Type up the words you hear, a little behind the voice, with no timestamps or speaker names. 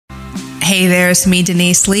Hey there, it's me,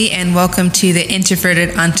 Denise Lee, and welcome to the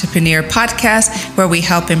Introverted Entrepreneur Podcast, where we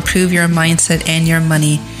help improve your mindset and your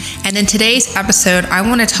money. And in today's episode, I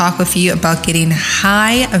want to talk with you about getting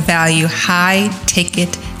high value, high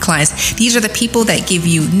ticket clients. These are the people that give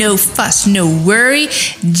you no fuss, no worry,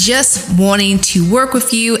 just wanting to work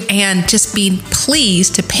with you and just being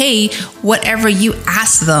pleased to pay whatever you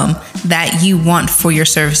ask them that you want for your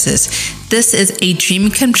services. This is a dream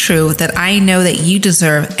come true that I know that you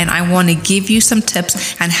deserve, and I want to give you some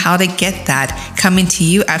tips on how to get that, coming to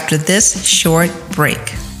you after this short break.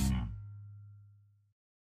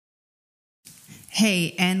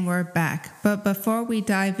 Hey, and we're back. But before we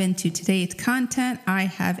dive into today's content, I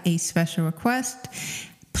have a special request.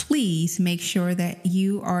 Please make sure that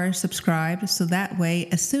you are subscribed so that way,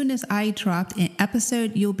 as soon as I drop an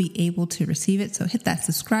episode, you'll be able to receive it. So hit that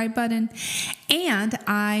subscribe button. And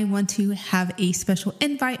I want to have a special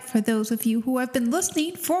invite for those of you who have been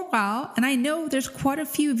listening for a while. And I know there's quite a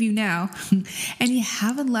few of you now and you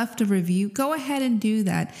haven't left a review. Go ahead and do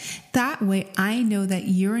that. That way I know that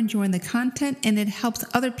you're enjoying the content and it helps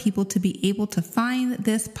other people to be able to find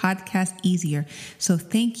this podcast easier. So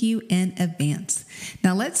thank you in advance.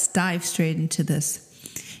 Now let's dive straight into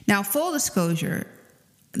this. Now, full disclosure,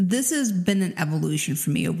 this has been an evolution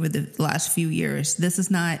for me over the last few years.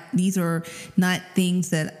 These are not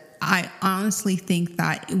things that I honestly think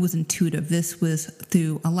that it was intuitive. This was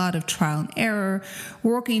through a lot of trial and error,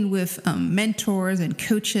 working with mentors and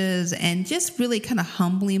coaches, and just really kind of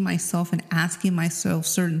humbling myself and asking myself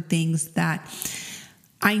certain things that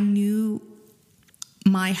I knew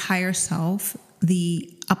my higher self,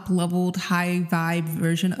 the up-leveled, high vibe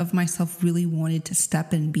version of myself, really wanted to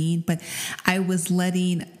step in being, but I was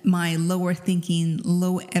letting my lower thinking,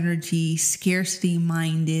 low energy, scarcity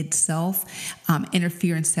minded self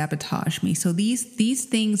interfere and sabotage me. So these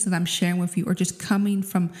things that I'm sharing with you are just coming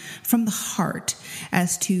from the heart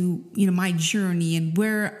as to, my journey and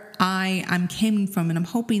where I'm coming from. And I'm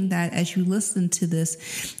hoping that as you listen to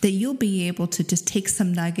this, that you'll be able to just take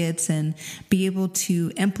some nuggets and be able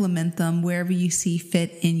to implement them wherever you see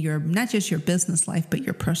fit in your, not just your business life, but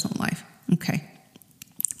your personal life. Okay.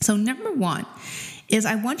 So number one is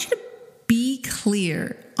I want you to be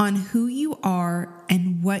clear on who you are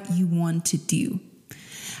and what you want to do.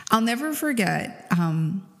 I'll never forget,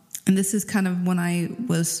 and this is kind of when I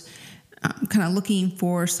was kind of looking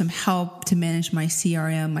for some help to manage my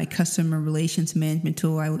CRM, my customer relations management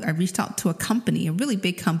tool. I reached out to a company, a really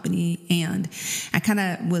big company, and I kind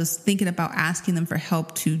of was thinking about asking them for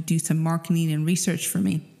help to do some marketing and research for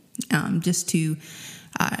me, just to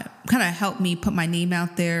kind of help me put my name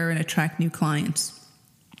out there and attract new clients.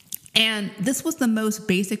 And this was the most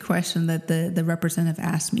basic question that the representative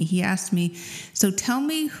asked me. He asked me, so tell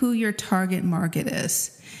me who your target market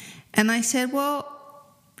is. And I said, well,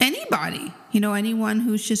 anybody, anyone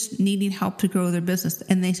who's just needing help to grow their business.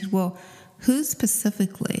 And they said, well, who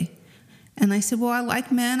specifically? And I said, well, I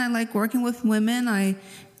like men. I like working with women. I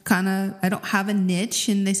don't have a niche.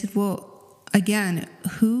 And they said, well, again,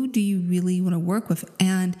 who do you really want to work with?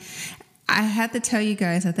 And I had to tell you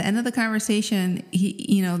guys at the end of the conversation,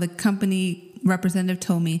 the company representative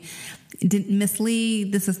told me, Miss Lee,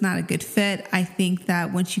 this is not a good fit. I think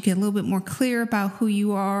that once you get a little bit more clear about who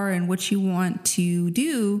you are and what you want to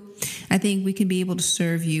do, I think we can be able to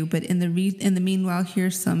serve you. But in the meanwhile,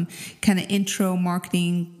 here's some kind of intro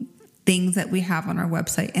marketing things that we have on our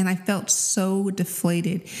website. And I felt so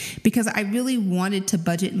deflated because I really wanted to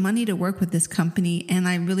budget money to work with this company. And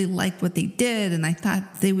I really liked what they did. And I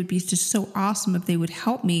thought they would be just so awesome if they would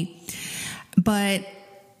help me. But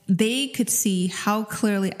they could see how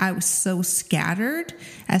clearly I was so scattered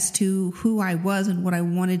as to who I was and what I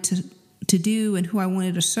wanted to do and who I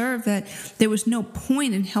wanted to serve, that there was no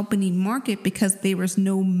point in helping me market because there was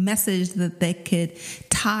no message that they could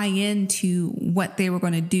tie into what they were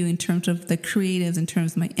going to do in terms of the creatives, in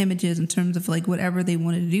terms of my images, in terms of like whatever they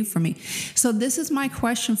wanted to do for me. So this is my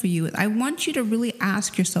question for you. I want you to really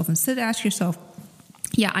ask yourself, instead of ask yourself,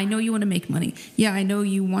 yeah, I know you want to make money. Yeah, I know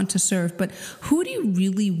you want to serve, but who do you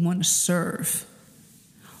really want to serve?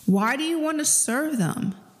 Why do you want to serve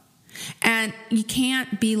them? And you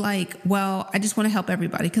can't be like, well, I just want to help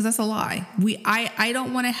everybody, because that's a lie. I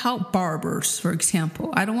don't want to help barbers, for example.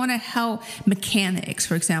 I don't want to help mechanics,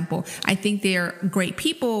 for example. I think they're great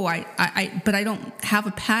people. But I don't have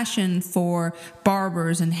a passion for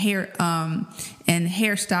barbers and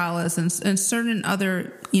hairstylists and certain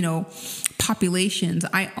other, populations.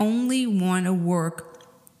 I only want to work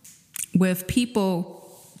with people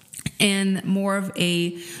in more of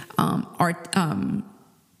a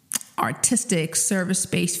artistic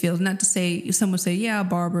service-based fields. Not to say, some would say, yeah,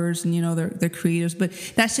 barbers and, they're creatives, but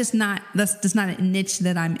that's not a niche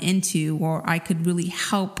that I'm into, or I could really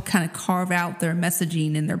help kind of carve out their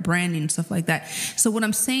messaging and their branding and stuff like that. So what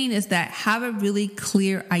I'm saying is that have a really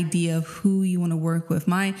clear idea of who you want to work with.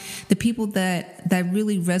 The people that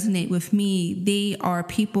really resonate with me, they are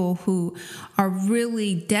people who are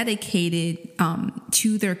really dedicated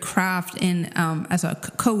to their craft and as a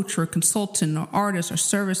coach or consultant or artist or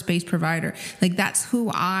service-based provider. Like, that's who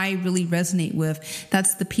I really resonate with.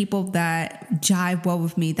 That's the people that jive well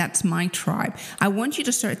with me. That's my tribe. I want you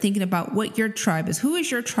to start thinking about what your tribe is. Who is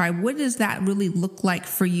your tribe? What does that really look like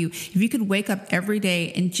for you? If you could wake up every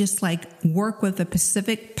day and just like work with a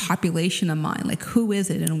specific population of mine, like who is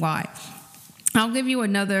it and why? I'll give you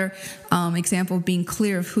another example of being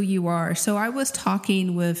clear of who you are. So I was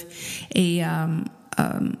talking with a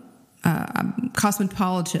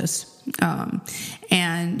cosmetologist,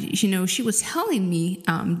 and she was telling me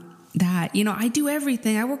that I do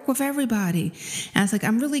everything. I work with everybody, and I was like,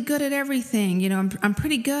 I'm really good at everything. I'm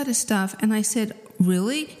pretty good at stuff. And I said,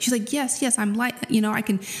 really? She's like, yes. I'm like, I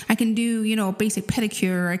can do a basic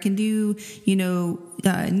pedicure. I can do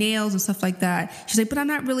nails and stuff like that. She's like, but I'm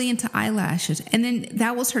not really into eyelashes. And then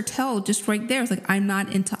that was her tell just right there. It's like, I'm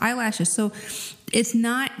not into eyelashes. So it's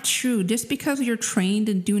not true. Just because you're trained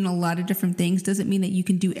and doing a lot of different things doesn't mean that you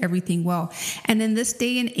can do everything well. And in this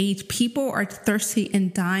day and age, people are thirsty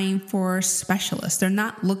and dying for specialists. They're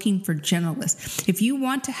not looking for generalists. If you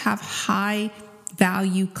want to have high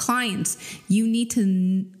value clients, you need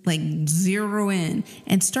to zero in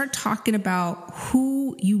and start talking about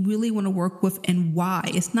who you really want to work with and why.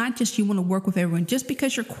 It's not just you want to work with everyone. Just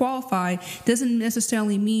because you're qualified doesn't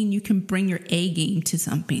necessarily mean you can bring your A game to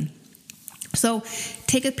something. So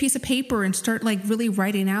take a piece of paper and start really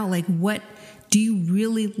writing out what do you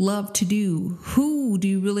really love to do? Who do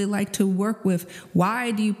you really like to work with?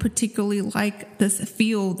 Why do you particularly like this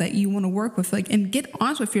field that you want to work with? And get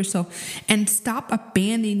honest with yourself and stop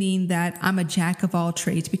abandoning that I'm a jack of all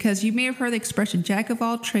trades, because you may have heard the expression jack of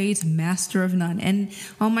all trades, master of none. And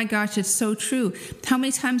oh my gosh, it's so true. How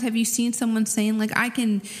many times have you seen someone saying I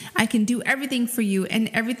can do everything for you, and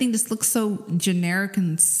everything just looks so generic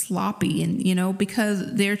and sloppy, and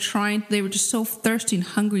because they were just so thirsty and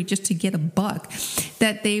hungry just to get a buck,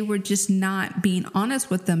 that they were just not being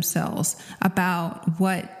honest with themselves about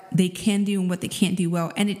what they can do and what they can't do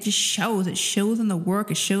well. And it just shows. It shows in the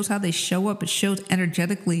work. It shows how they show up. It shows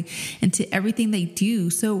energetically into everything they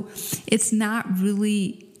do. So it's not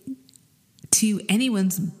really to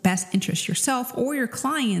anyone's best interest, yourself or your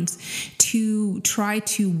clients, to try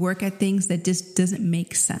to work at things that just doesn't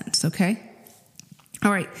make sense. Okay.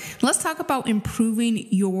 All right, let's talk about improving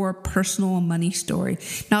your personal money story.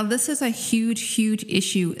 Now, this is a huge, huge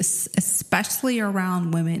issue, especially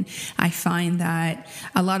around women. I find that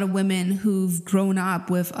a lot of women who've grown up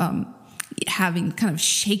with having kind of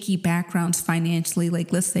shaky backgrounds financially,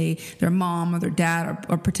 let's say their mom or their dad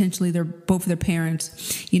or potentially both of their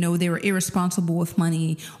parents, they were irresponsible with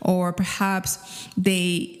money, or perhaps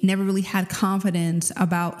they never really had confidence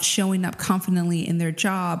about showing up confidently in their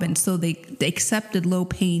job. And so they accepted low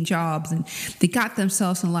paying jobs, and they got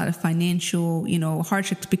themselves in a lot of financial,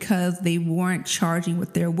 hardships because they weren't charging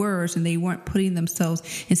with their words, and they weren't putting themselves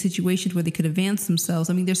in situations where they could advance themselves.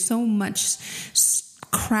 I mean, there's so much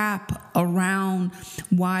crap around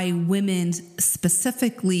why women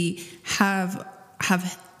specifically have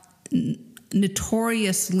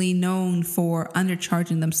notoriously known for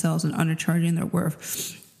undercharging themselves and undercharging their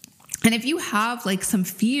worth. And if you have some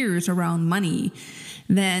fears around money,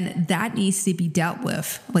 then that needs to be dealt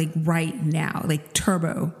with right now,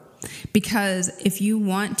 turbo. Because if you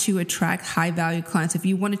want to attract high value clients, if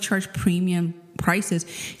you want to charge premium prices,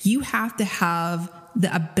 you have to have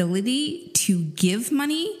the ability to give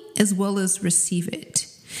money as well as receive it.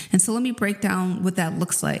 And so let me break down what that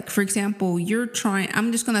looks like. For example,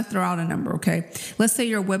 I'm just going to throw out a number, okay? Let's say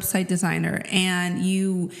you're a website designer and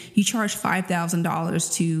you charge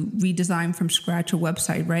 $5,000 to redesign from scratch a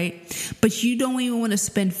website, right? But you don't even want to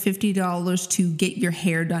spend $50 to get your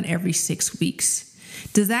hair done every 6 weeks.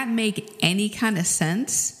 Does that make any kind of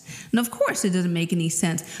sense? And of course it doesn't make any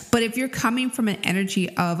sense. But if you're coming from an energy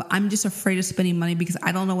of, I'm just afraid of spending money because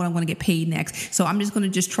I don't know what I'm going to get paid next, so I'm just going to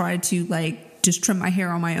just try to just trim my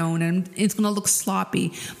hair on my own and it's going to look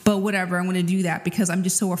sloppy, but whatever, I'm going to do that because I'm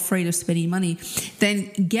just so afraid of spending money.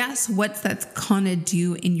 Then guess what that's going to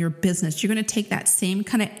do in your business? You're going to take that same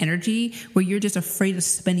kind of energy where you're just afraid of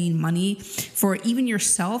spending money for even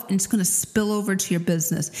yourself, and it's going to spill over to your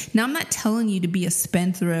business. Now, I'm not telling you to be a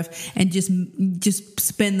spendthrift and just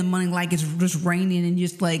spend the money like it's just raining and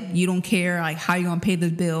just like you don't care like how you're going to pay the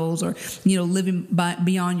bills, or, you know, living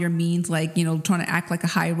beyond your means, like, you know, trying to act like a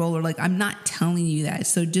high roller. Like, I'm not telling you that.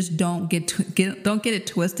 So just don't get it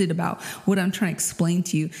twisted about what I'm trying to explain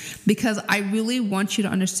to you, because I really want you to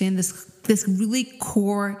understand this really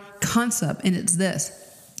core concept, and it's this.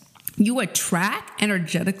 You attract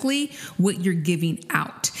energetically what you're giving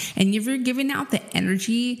out. And if you're giving out the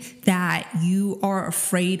energy that you are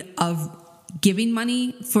afraid of giving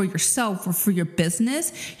money for yourself or for your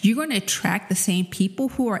business, you're going to attract the same people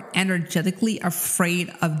who are energetically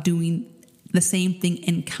afraid of doing the same thing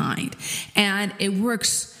in kind. And it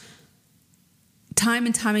works time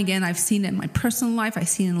and time again. I've seen it in my personal life. I've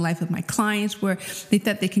seen it in the life of my clients where they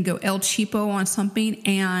thought they can go El Cheapo on something,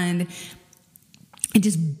 and it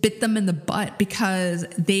just bit them in the butt because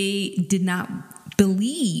they did not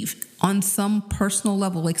believe on some personal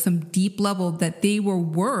level, like some deep level, that they were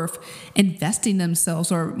worth investing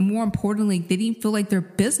themselves, or more importantly, they didn't feel like their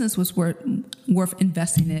business was worth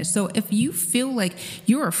investing in it. So if you feel like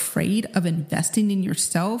you're afraid of investing in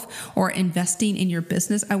yourself or investing in your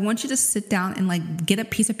business, I want you to sit down and like get a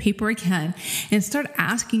piece of paper again and start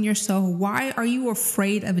asking yourself, why are you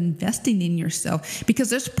afraid of investing in yourself? Because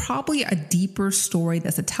there's probably a deeper story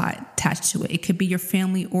that's attached to it. It could be your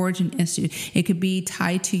family origin issue. It could be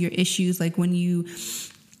tied to your issues, like when you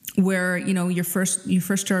first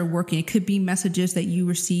started working. It could be messages that you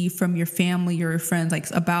receive from your family or your friends, like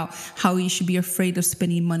about how you should be afraid of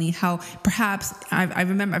spending money. How perhaps I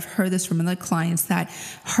remember I've heard this from other clients that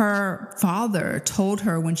her father told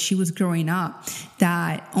her when she was growing up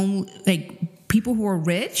that only like people who are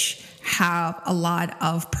rich have a lot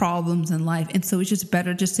of problems in life. And so it's just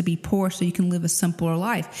better just to be poor so you can live a simpler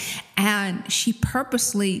life. And she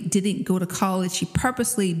purposely didn't go to college. She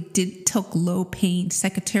purposely took low paying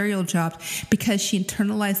secretarial jobs because she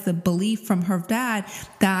internalized the belief from her dad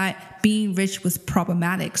that being rich was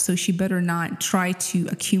problematic. So she better not try to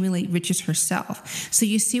accumulate riches herself. So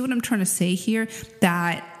you see what I'm trying to say here?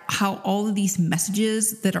 That how all of these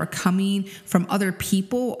messages that are coming from other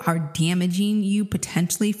people are damaging you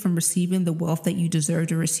potentially from receiving the wealth that you deserve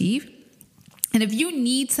to receive. And if you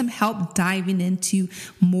need some help diving into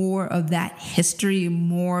more of that history,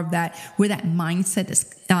 more of that, where that mindset is,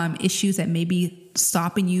 issues that may be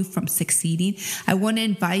stopping you from succeeding, I want to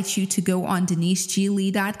invite you to go on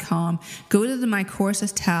deniseglee.com, go to the My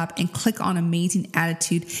Courses tab, and click on Amazing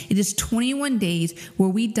Attitude. It is 21 days where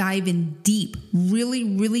we dive in deep, really,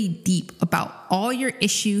 really deep about all your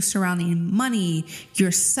issues surrounding money,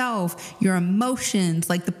 yourself, your emotions,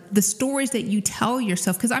 like the stories that you tell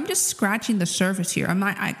yourself. Because I'm just scratching the surface here.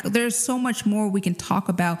 There's so much more we can talk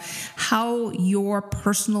about how your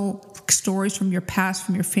personal stories from your past,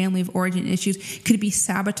 from your family of origin issues, could be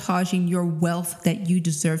sabotaging your wealth that you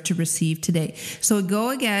deserve to receive today. So go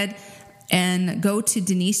again and go to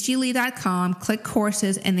deniseglee.com, click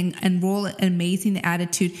courses, and then enroll in Amazing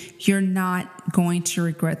Attitude. You're not going to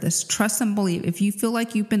regret this. Trust and believe. If you feel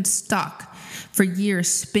like you've been stuck for years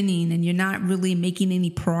spinning and you're not really making any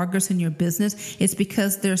progress in your business, it's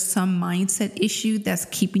because there's some mindset issue that's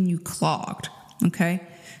keeping you clogged. Okay?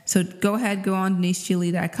 So go ahead, go on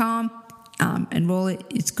deniseglee.com, enroll it.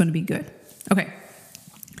 It's going to be good. Okay.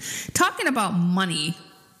 Talking about money,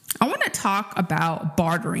 I want to talk about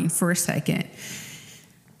bartering for a second.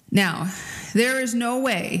 Now, there is no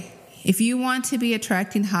way, if you want to be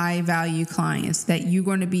attracting high value clients, that you're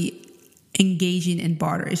going to be engaging in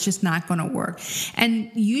barter. It's just not going to work. And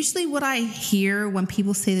usually what I hear when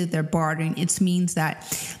people say that they're bartering, it means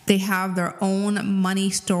that they have their own money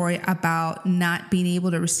story about not being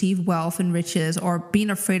able to receive wealth and riches, or being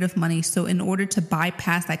afraid of money. So in order to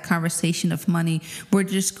bypass that conversation of money, we're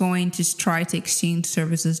just going to try to exchange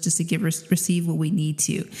services just to receive what we need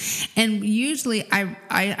to. And usually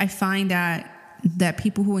I find that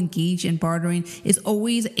people who engage in bartering is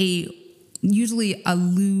always usually a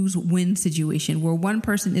lose-win situation where one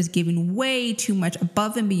person is giving way too much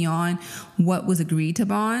above and beyond what was agreed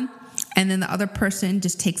upon, and then the other person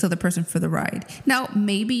just takes the other person for the ride. Now,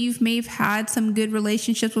 maybe you may have had some good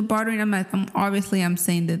relationships with bartering. I'm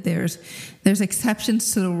saying that there's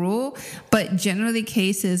exceptions to the rule, but generally the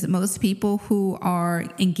case is most people who are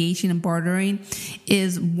engaging in bartering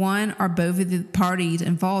is one or both of the parties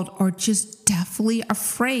involved are just definitely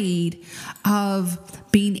afraid of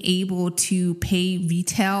being able to pay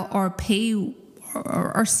retail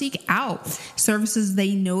or seek out services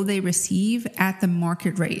they know they receive at the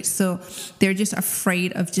market rate. So they're just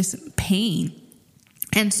afraid of just paying.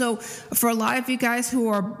 And so for a lot of you guys who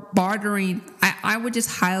are bartering, I would just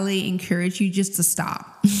highly encourage you just to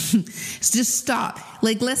stop. Just stop.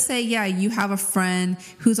 Like, let's say, you have a friend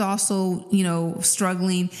who's also,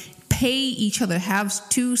 struggling. Pay each other. Have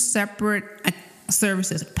two separate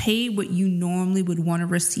services. Pay what you normally would want to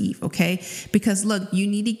receive, okay? Because look, you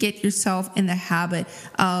need to get yourself in the habit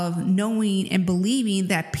of knowing and believing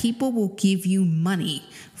that people will give you money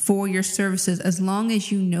for your services as long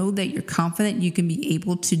as you know that you're confident you can be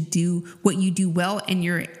able to do what you do well and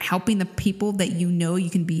you're helping the people that you know you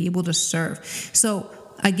can be able to serve. So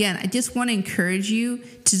again, I just want to encourage you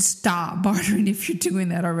to stop bartering if you're doing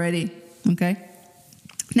that already, okay?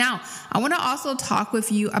 Now, I want to also talk with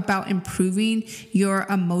you about improving your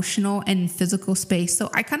emotional and physical space. So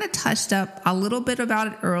I kind of touched up a little bit about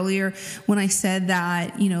it earlier when I said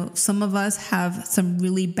that, some of us have some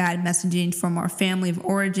really bad messaging from our family of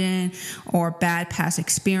origin or bad past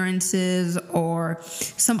experiences or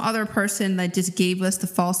some other person that just gave us the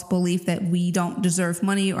false belief that we don't deserve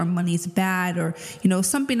money or money's bad or,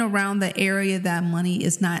 something around the area that money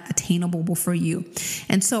is not attainable for you.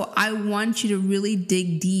 And so I want you to really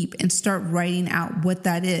dig deep and start writing out what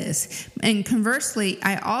that is. And conversely,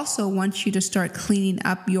 I also want you to start cleaning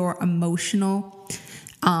up your emotional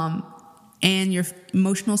and your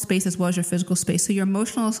emotional space as well as your physical space. So your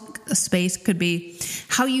emotional space could be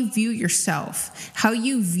how you view yourself, how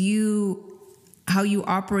you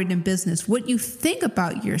operate in business, what you think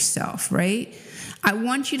about yourself, right? I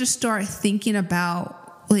want you to start thinking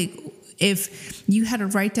about, like, if you had to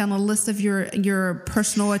write down a list of your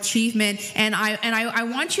personal achievement, and I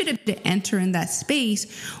want you to enter in that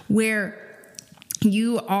space where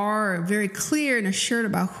you are very clear and assured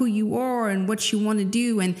about who you are and what you want to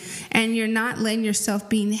do, and you're not letting yourself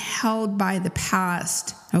being held by the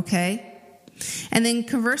past, okay? And then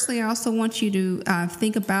conversely, I also want you to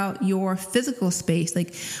think about your physical space.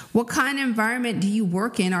 Like, what kind of environment do you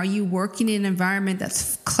work in? Are you working in an environment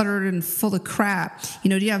that's cluttered and full of crap?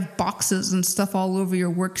 Do you have boxes and stuff all over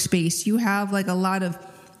your workspace? You have like a lot of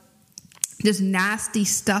just nasty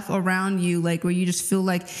stuff around you, like where you just feel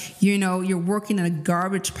like, you're working in a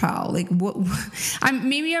garbage pile. Like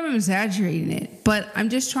maybe I'm exaggerating it, but I'm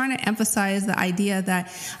just trying to emphasize the idea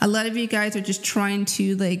that a lot of you guys are just trying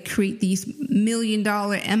to like create these $1 million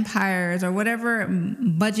empires or whatever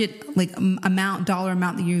budget, like dollar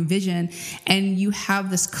amount that you envision. And you have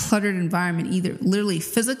this cluttered environment, either literally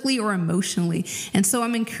physically or emotionally. And so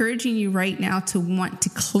I'm encouraging you right now to want to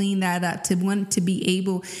clean that up, to want to be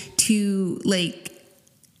able to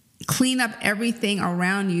clean up everything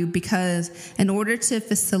around you, because in order to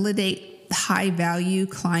facilitate high value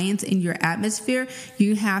clients in your atmosphere,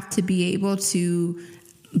 you have to be able to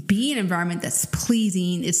be an environment that's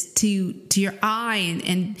pleasing, it's to your eye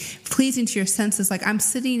and pleasing to your senses. Like, I'm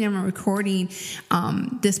sitting and I'm recording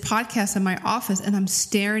this podcast in my office, and I'm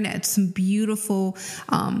staring at some beautiful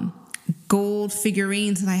gold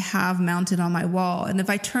figurines that I have mounted on my wall. And if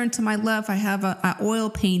I turn to my left, I have an oil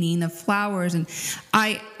painting of flowers, and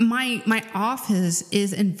my office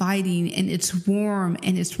is inviting, and it's warm,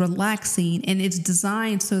 and it's relaxing, and it's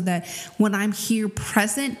designed so that when I'm here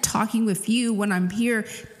present talking with you, when I'm here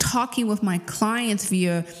talking with my clients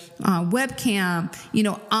via webcam,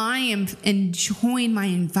 I am enjoying my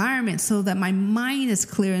environment so that my mind is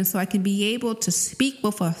clear and so I can be able to speak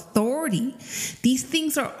with authority. These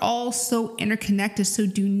things are all so interconnected, so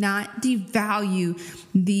do not devalue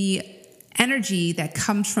the energy that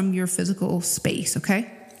comes from your physical space,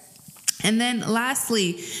 okay? And then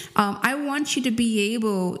lastly, I want you to be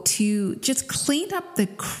able to just clean up the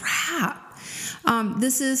crap.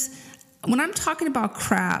 When I'm talking about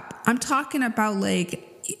crap, I'm talking about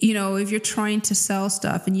if you're trying to sell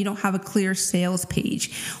stuff and you don't have a clear sales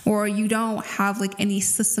page, or you don't have any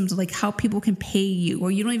systems like how people can pay you,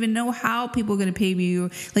 or you don't even know how people are going to pay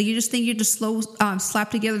you. Like, you just think you just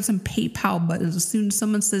slap together some PayPal buttons as soon as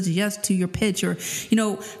someone says yes to your pitch, or,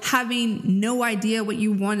 having no idea what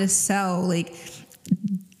you want to sell.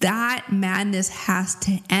 That madness has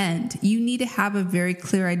to end. You need to have a very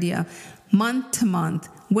clear idea month to month,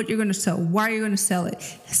 what you're going to sell, why you're going to sell it,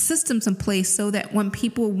 systems in place so that when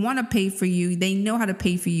people want to pay for you, they know how to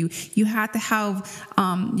pay for you. You have to have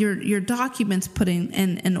your documents put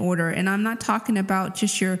in order. And I'm not talking about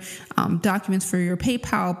just your documents for your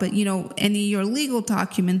PayPal, but any of your legal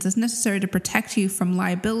documents is necessary to protect you from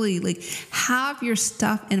liability. Like, have your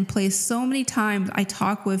stuff in place. So many times I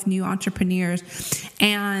talk with new entrepreneurs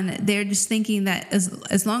and they're just thinking that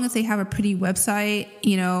as long as they have a pretty website,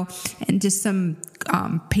 and just some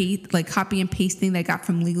copy and pasting they got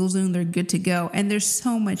from LegalZoom, they're good to go. And there's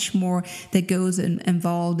so much more that goes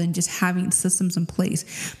involved in just having systems in place.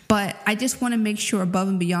 But I just want to make sure above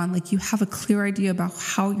and beyond, like, you have a clear idea about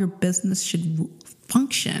how your business should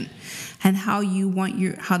function and how you want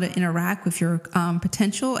how to interact with your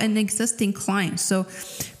potential and existing clients. So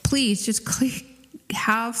please just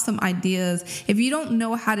have some ideas. If you don't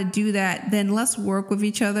know how to do that, then let's work with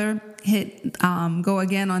each other. Go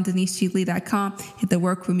again on DeniseGLee.com, hit the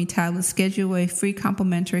Work With Me tab. Let's schedule a free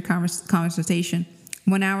complimentary conversation,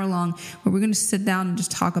 1 hour long, where we're going to sit down and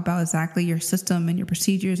just talk about exactly your system and your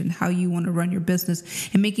procedures and how you want to run your business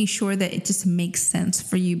and making sure that it just makes sense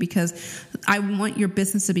for you, because I want your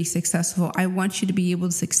business to be successful. I want you to be able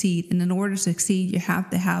to succeed. And in order to succeed, you have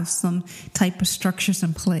to have some type of structures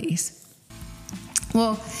in place.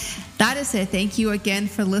 Well, that is it. Thank you again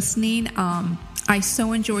for listening. I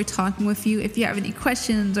so enjoy talking with you. If you have any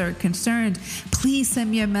questions or concerns, please send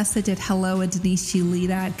me a message at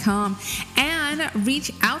hello@DeniseGLee.com and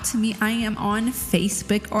reach out to me. I am on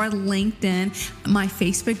Facebook or LinkedIn. My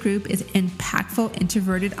Facebook group is Impactful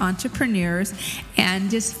Introverted Entrepreneurs, and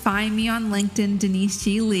just find me on LinkedIn, Denise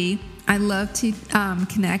G. Lee. I love to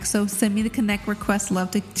connect, so send me the connect request.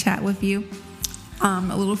 Love to chat with you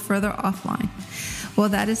a little further offline. Well,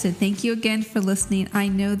 that is it. Thank you again for listening. I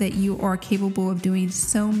know that you are capable of doing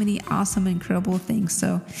so many awesome, incredible things.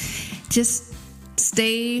 So just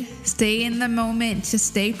stay in the moment. Just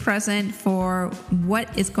stay present for what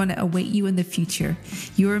is going to await you in the future.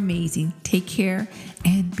 You're amazing. Take care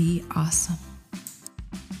and be awesome.